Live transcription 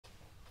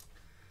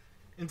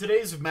In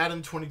today's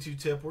Madden 22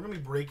 tip, we're going to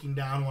be breaking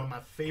down one of my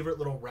favorite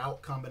little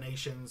route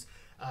combinations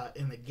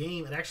in the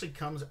game. It actually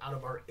comes out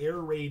of our air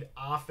raid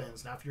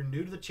offense. Now, if you're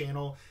new to the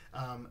channel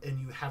and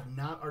you have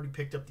not already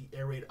picked up the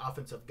air raid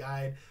offensive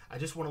guide, I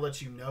just want to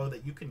let you know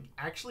that you can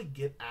actually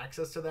get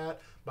access to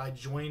that by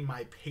joining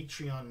my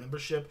Patreon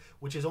membership,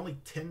 which is only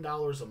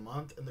 $10 a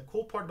month. And the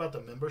cool part about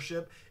the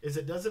membership is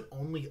it doesn't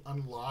only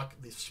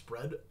unlock the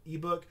spread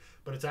ebook,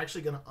 but it's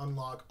actually going to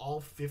unlock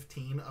all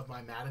 15 of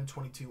my Madden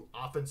 22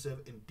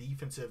 offensive and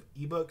defensive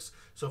ebooks.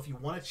 So if you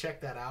want to check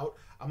that out,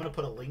 I'm going to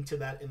put a link to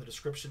that in the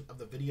description of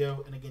the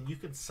video. And again, you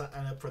can sign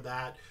up for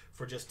that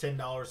for just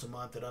 $10 a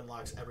month. It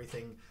unlocks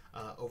everything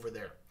over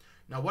there.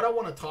 Now, what I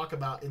want to talk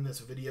about in this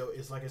video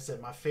is, like I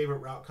said, my favorite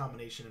route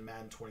combination in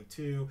Madden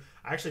 22.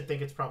 I actually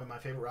think it's probably my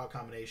favorite route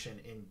combination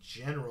in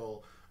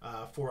general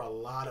for a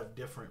lot of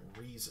different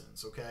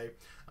reasons, okay?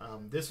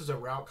 This is a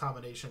route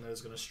combination that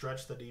is going to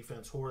stretch the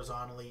defense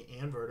horizontally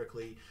and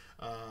vertically,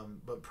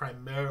 but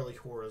primarily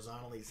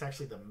horizontally. It's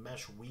actually the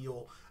mesh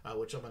wheel,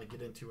 which I'm going to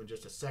get into in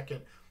just a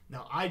second.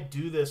 Now, I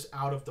do this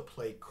out of the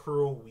play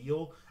curl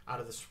wheel,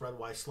 out of the spread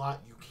Y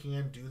slot. You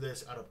can do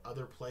this out of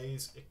other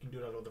plays. It can do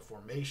it out of the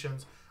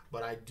formations,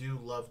 but I do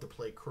love to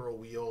play curl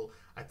wheel.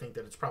 I think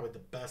that it's probably the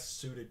best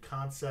suited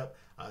concept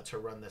to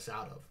run this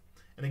out of.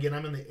 And again,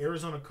 I'm in the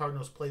Arizona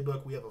Cardinals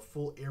playbook. We have a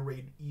full air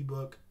raid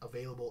ebook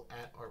available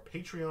at our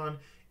Patreon.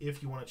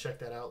 If you want to check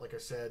that out, like I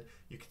said,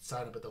 you can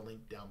sign up at the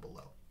link down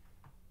below.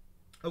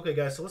 Okay,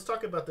 guys, so let's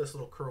talk about this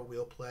little curl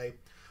wheel play.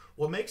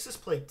 What makes this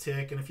play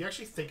tick, and if you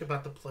actually think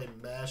about the play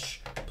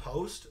mesh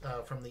post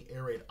from the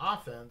air raid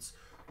offense,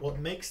 what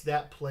makes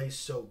that play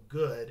so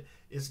good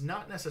is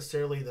not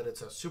necessarily that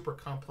it's a super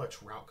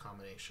complex route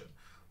combination.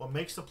 What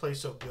makes the play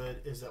so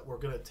good is that we're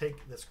going to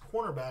take this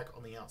cornerback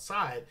on the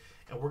outside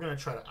and we're going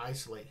to try to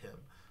isolate him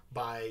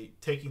by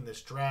taking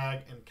this drag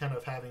and kind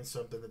of having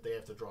something that they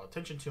have to draw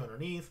attention to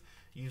underneath,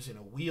 using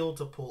a wheel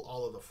to pull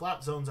all of the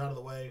flat zones out of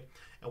the way.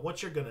 And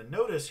what you're going to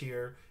notice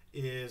here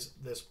is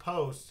this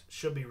post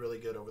should be really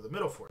good over the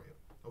middle for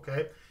you,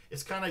 okay?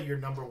 It's kind of your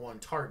number one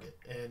target.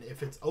 And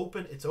if it's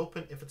open, it's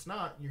open. If it's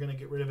not, you're going to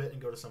get rid of it and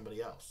go to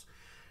somebody else.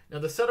 Now,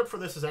 the setup for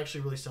this is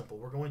actually really simple.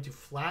 We're going to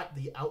flat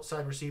the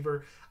outside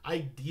receiver.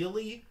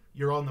 Ideally,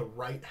 you're on the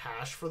right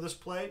hash for this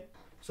play.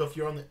 So if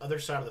you're on the other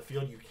side of the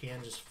field, you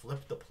can just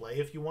flip the play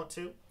if you want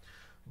to.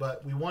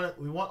 But we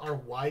want our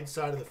wide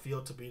side of the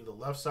field to be to the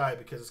left side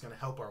because it's going to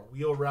help our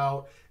wheel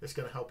route. It's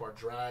going to help our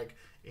drag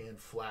and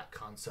flat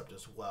concept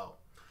as well.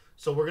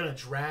 So we're going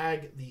to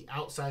drag the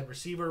outside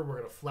receiver. We're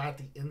going to flat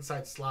the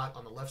inside slot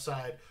on the left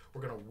side.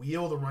 We're going to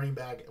wheel the running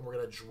back, and we're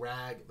going to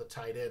drag the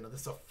tight end. Now,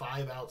 this is a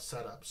 5-out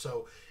setup.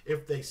 So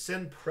if they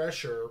send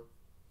pressure,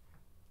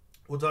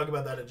 we'll talk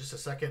about that in just a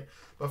second.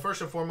 But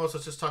first and foremost,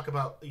 let's just talk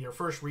about your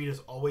first read is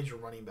always your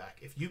running back.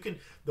 If you can,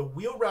 the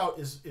wheel route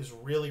is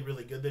really,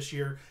 really good this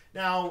year.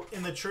 Now,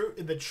 in the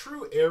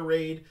true air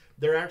raid,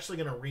 they're actually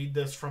going to read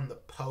this from the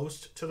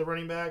post to the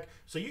running back.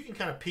 So you can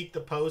kind of peek the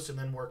post and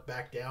then work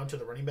back down to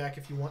the running back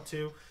if you want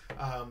to.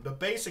 But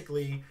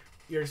basically,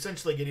 you're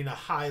essentially getting a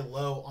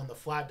high-low on the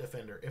flat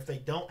defender. If they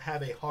don't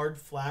have a hard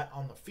flat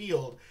on the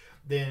field,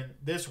 then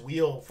this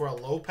wheel for a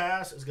low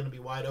pass is going to be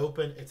wide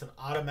open. It's an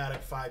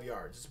automatic 5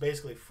 yards. It's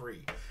basically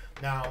free.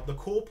 Now, the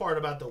cool part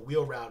about the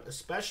wheel route,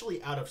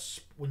 especially out of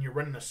when you're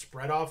running a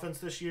spread offense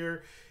this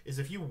year, is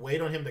if you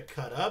wait on him to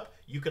cut up,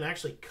 you can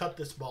actually cut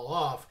this ball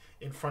off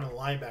in front of the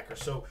linebacker.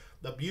 So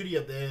the beauty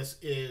of this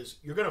is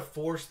you're going to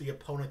force the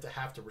opponent to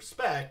have to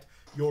respect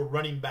your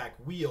running back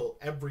wheel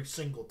every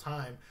single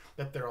time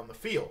that they're on the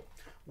field.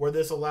 Where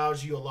this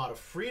allows you a lot of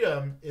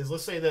freedom is,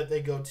 let's say that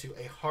they go to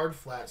a hard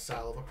flat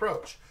style of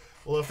approach.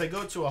 Well, if they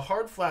go to a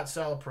hard flat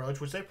style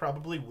approach, which they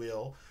probably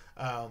will,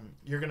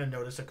 you're going to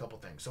notice a couple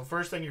things. So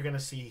first thing you're going to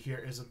see here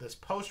is that this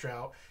post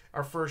route,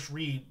 our first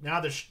read,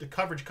 now the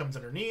coverage comes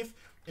underneath,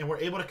 and we're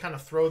able to kind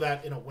of throw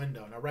that in a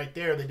window. Now right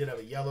there, they did have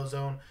a yellow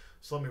zone,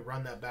 so let me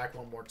run that back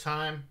one more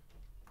time.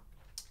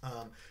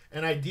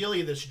 And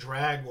ideally, this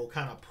drag will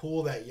kind of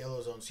pull that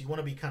yellow zone. So you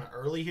want to be kind of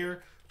early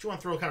here, but you want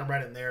to throw kind of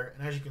right in there,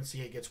 and as you can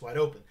see, it gets wide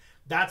open.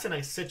 That's in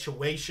a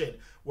situation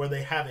where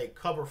they have a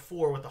cover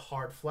 4 with a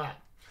hard flat.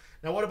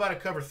 Now, what about a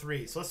cover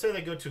 3? So let's say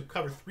they go to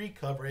cover 3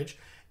 coverage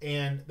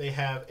and they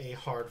have a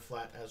hard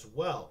flat as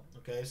well.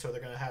 Okay, so they're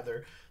going to have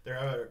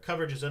their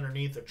coverage is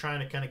underneath. They're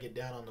trying to kind of get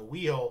down on the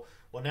wheel.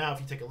 Well, now if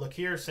you take a look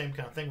here, same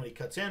kind of thing when he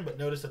cuts in, but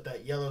notice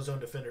that yellow zone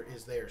defender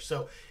is there.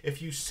 So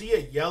if you see a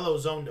yellow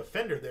zone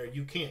defender there,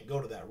 you can't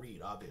go to that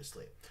read,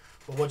 obviously.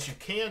 But what you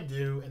can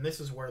do, and this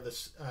is where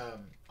this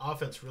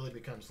offense really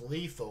becomes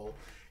lethal,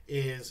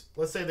 is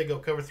let's say they go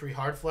cover 3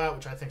 hard flat,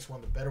 which I think is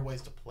one of the better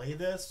ways to play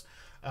this.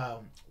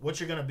 What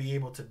you're going to be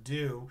able to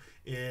do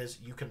is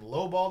you can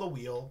lowball the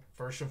wheel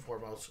first and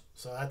foremost.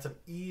 So that's an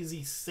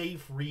easy,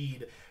 safe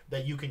read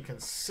that you can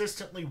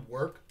consistently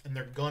work, and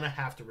they're going to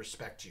have to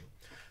respect you.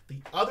 The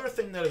other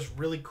thing that is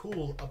really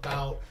cool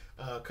about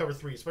cover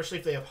 3, especially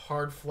if they have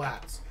hard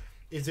flats,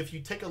 is if you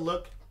take a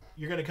look,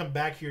 you're going to come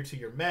back here to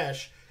your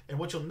mesh, And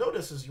what you'll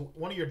notice is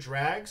one of your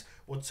drags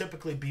will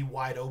typically be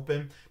wide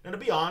open. Now, to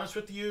be honest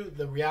with you,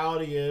 the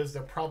reality is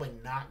they're probably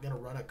not going to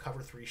run a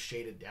cover 3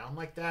 shaded down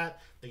like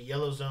that. The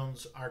yellow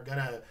zones are going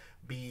to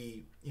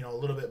be, you know, a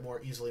little bit more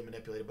easily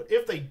manipulated. But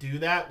if they do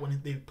that, when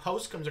the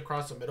post comes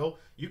across the middle,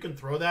 you can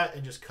throw that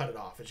and just cut it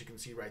off, as you can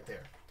see right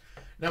there.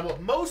 Now,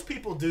 what most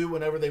people do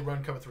whenever they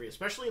run cover 3,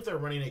 especially if they're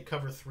running a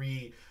cover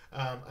 3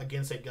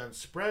 against a gun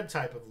spread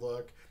type of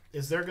look,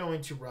 is they're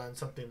going to run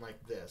something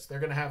like this. They're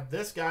going to have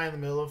this guy in the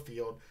middle of the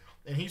field,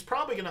 and he's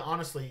probably going to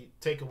honestly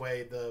take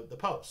away the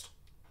post.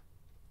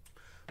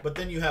 But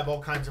then you have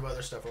all kinds of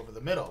other stuff over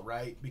the middle,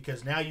 right?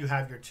 Because now you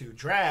have your 2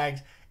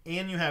 drags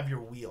and you have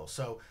your wheel.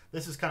 So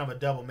this is kind of a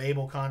double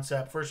Mabel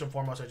concept. First and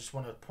foremost, I just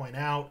want to point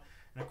out,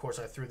 and of course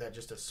I threw that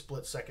just a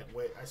split second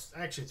way.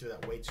 I actually threw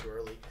that way too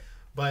early.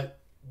 But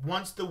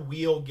once the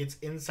wheel gets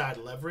inside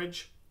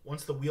leverage,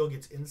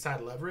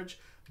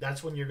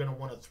 that's when you're going to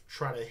want to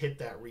try to hit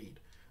that read.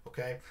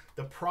 Okay?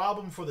 The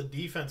problem for the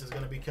defense is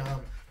going to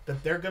become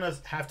that they're going to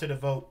have to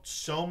devote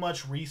so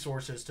much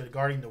resources to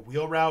guarding the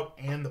wheel route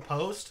and the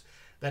post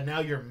that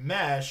now your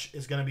mesh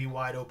is going to be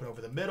wide open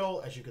over the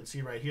middle. As you can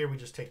see right here, we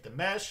just take the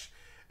mesh,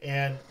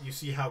 and you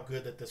see how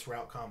good that this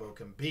route combo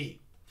can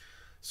be.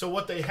 So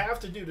what they have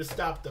to do to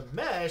stop the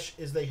mesh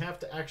is they have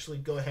to actually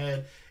go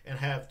ahead and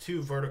have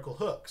 2 vertical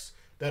hooks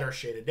that are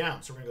shaded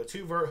down. So we're going to go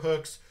 2 vert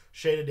hooks,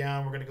 shaded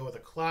down. We're going to go with the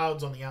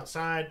clouds on the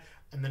outside,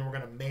 and then we're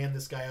going to man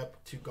this guy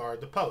up to guard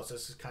the post.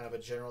 This is kind of a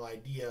general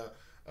idea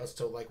as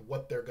to like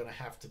what they're going to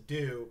have to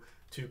do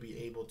to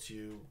be able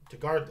to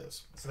guard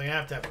this. So they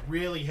have to have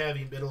really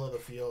heavy middle of the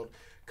field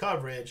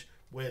coverage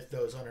with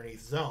those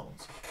underneath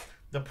zones.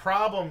 The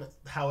problem,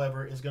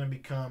 however, is going to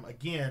become,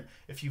 again,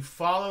 if you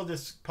follow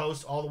this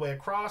post all the way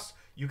across,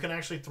 you can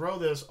actually throw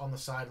this on the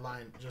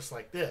sideline just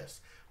like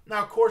this.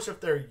 Now, of course, if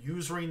they're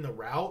usering the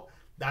route,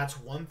 that's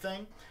one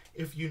thing.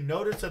 If you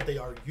notice that they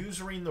are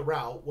usering the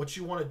route, what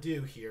you want to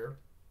do here,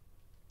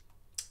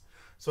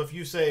 so if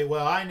you say,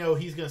 well, I know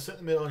he's going to sit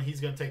in the middle and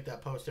he's going to take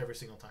that post every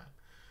single time.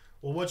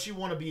 Well, what you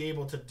want to be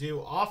able to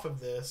do off of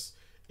this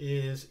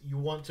is you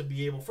want to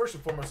be able, first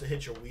and foremost, to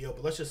hit your wheel.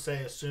 But let's just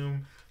say,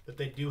 assume that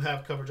they do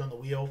have coverage on the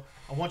wheel.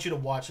 I want you to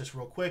watch this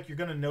real quick. You're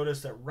going to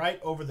notice that right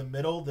over the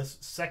middle, this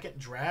second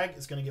drag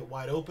is going to get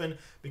wide open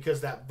because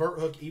that vert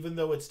hook, even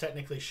though it's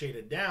technically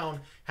shaded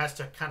down, has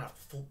to kind of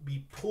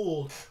be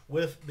pulled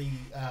with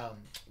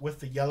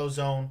the yellow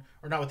zone,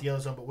 or not with the yellow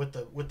zone, but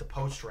with the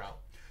post route.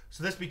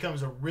 So this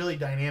becomes a really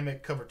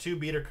dynamic cover 2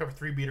 beater, cover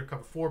 3 beater,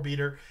 cover 4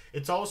 beater.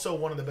 It's also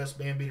one of the best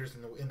man beaters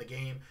in the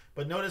game.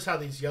 But notice how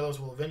these yellows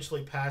will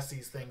eventually pass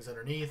these things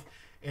underneath.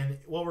 And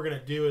what we're going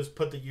to do is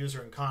put the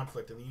user in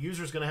conflict. And the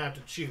user is going to have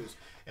to choose.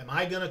 Am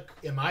I going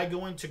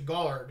to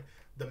guard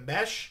the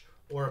mesh,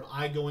 or am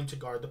I going to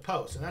guard the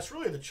post? And that's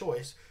really the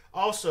choice.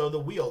 Also, the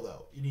wheel,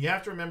 though. You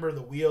have to remember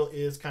the wheel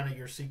is kind of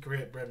your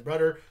secret bread and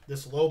butter.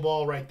 This low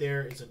ball right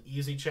there is an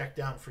easy check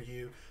down for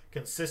you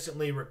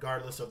consistently,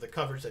 regardless of the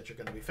coverage that you're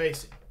going to be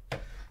facing.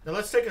 Now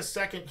let's take a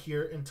second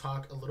here and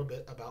talk a little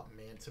bit about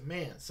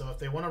man-to-man. So if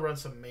they want to run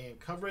some man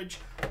coverage,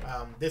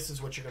 this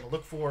is what you're going to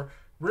look for.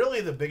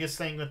 Really, the biggest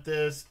thing with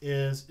this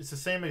is it's the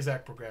same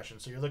exact progression.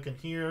 So you're looking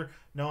here.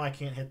 No, I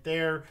can't hit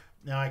there.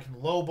 Now I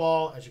can low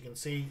ball. As you can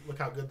see, look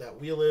how good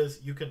that wheel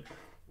is.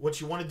 What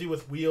you want to do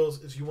with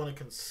wheels is you want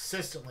to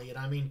consistently, and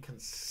I mean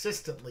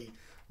consistently,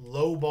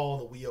 low ball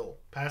the wheel.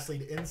 Pass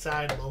lead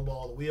inside, low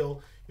ball the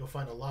wheel. You'll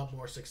find a lot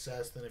more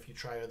success than if you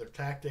try other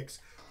tactics.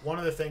 One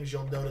of the things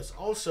you'll notice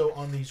also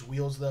on these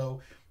wheels, though,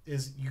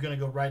 is you're going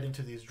to go right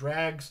into these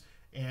drags,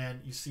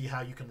 and you see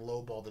how you can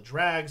low ball the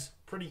drags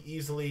pretty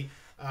easily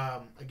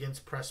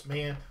against press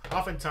man.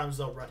 Oftentimes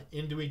they'll run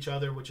into each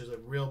other, which is a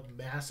real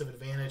massive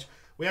advantage.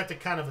 We have to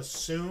kind of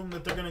assume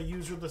that they're going to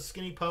use the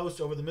skinny post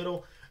over the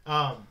middle.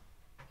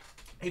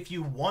 If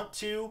you want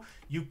to,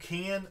 you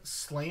can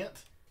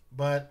slant,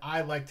 but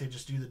I like to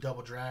just do the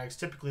double drags.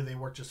 Typically they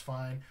work just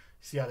fine.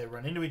 See how they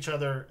run into each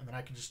other, and then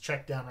I can just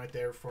check down right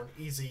there for an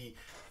easy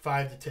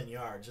 5 to 10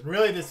 yards. And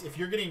really, if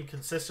you're getting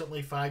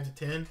consistently 5 to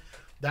 10,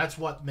 that's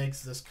what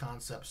makes this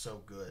concept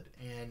so good.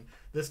 And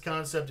this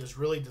concept is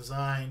really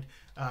designed,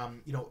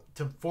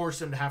 to force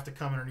them to have to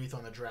come underneath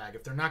on the drag.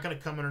 If they're not going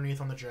to come underneath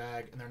on the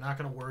drag and they're not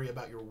going to worry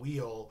about your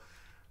wheel,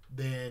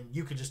 then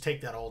you can just take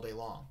that all day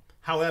long.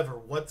 However,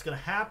 what's going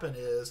to happen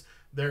is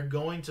they're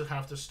going to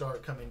have to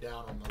start coming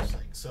down on those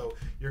things. So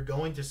you're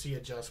going to see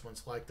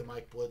adjustments like the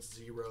Mike Blitz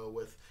 0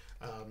 with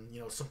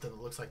something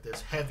that looks like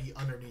this, heavy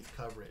underneath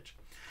coverage.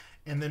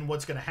 And then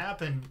what's going to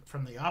happen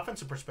from the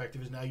offensive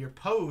perspective is now your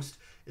post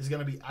is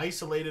going to be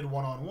isolated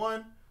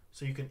one-on-one,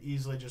 so you can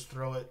easily just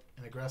throw it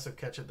and aggressive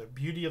catch it. The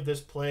beauty of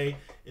this play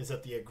is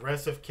that the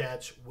aggressive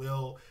catch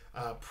will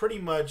pretty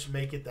much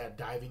make it that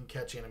diving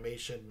catch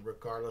animation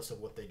regardless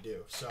of what they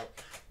do. So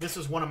this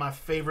is one of my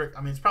favorite,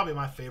 it's probably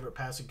my favorite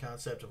passing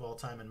concept of all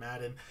time in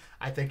Madden.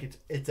 I think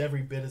it's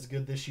every bit as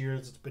good this year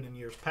as it's been in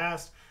years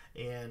past.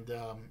 And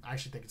I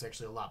actually think it's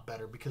actually a lot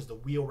better because the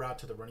wheel route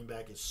to the running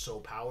back is so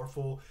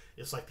powerful.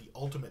 It's like the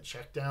ultimate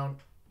check down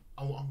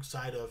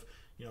alongside of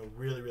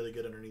really, really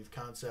good underneath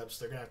concepts.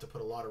 They're going to have to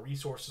put a lot of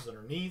resources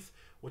underneath,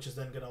 which is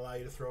then going to allow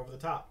you to throw over the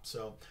top.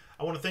 So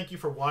I want to thank you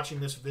for watching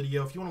this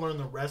video. If you want to learn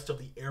the rest of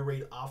the air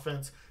raid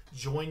offense,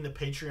 join the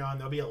Patreon.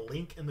 There'll be a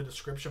link in the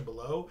description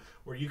below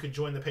where you can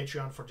join the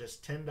Patreon for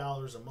just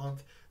 $10 a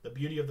month. The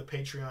beauty of the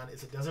Patreon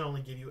is it doesn't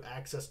only give you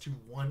access to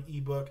one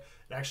ebook,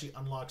 it actually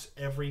unlocks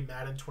every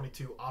Madden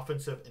 22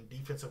 offensive and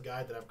defensive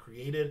guide that I've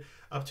created.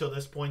 Up till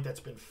this point, that's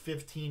been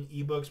 15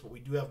 ebooks, but we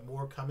do have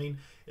more coming.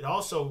 It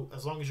also,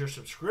 as long as your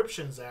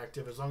subscription is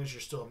active, as long as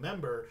you're still a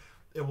member,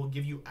 it will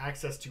give you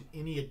access to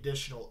any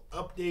additional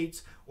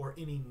updates or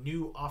any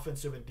new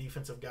offensive and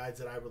defensive guides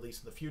that I release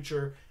in the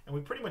future. And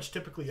we pretty much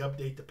typically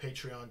update the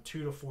Patreon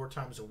 2 to 4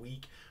 times a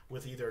week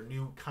with either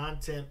new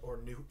content or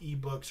new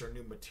ebooks or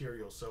new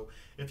materials. So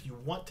if you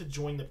want to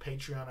join the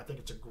Patreon, I think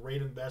it's a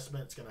great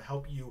investment. It's going to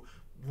help you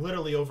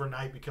literally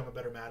overnight become a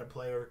better Madden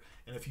player.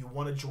 And if you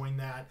want to join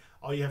that,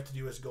 all you have to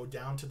do is go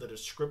down to the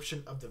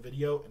description of the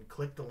video and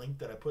click the link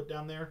that I put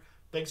down there.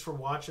 Thanks for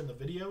watching the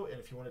video, and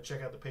if you want to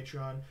check out the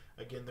Patreon,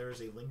 again, there is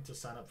a link to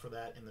sign up for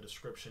that in the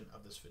description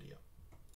of this video.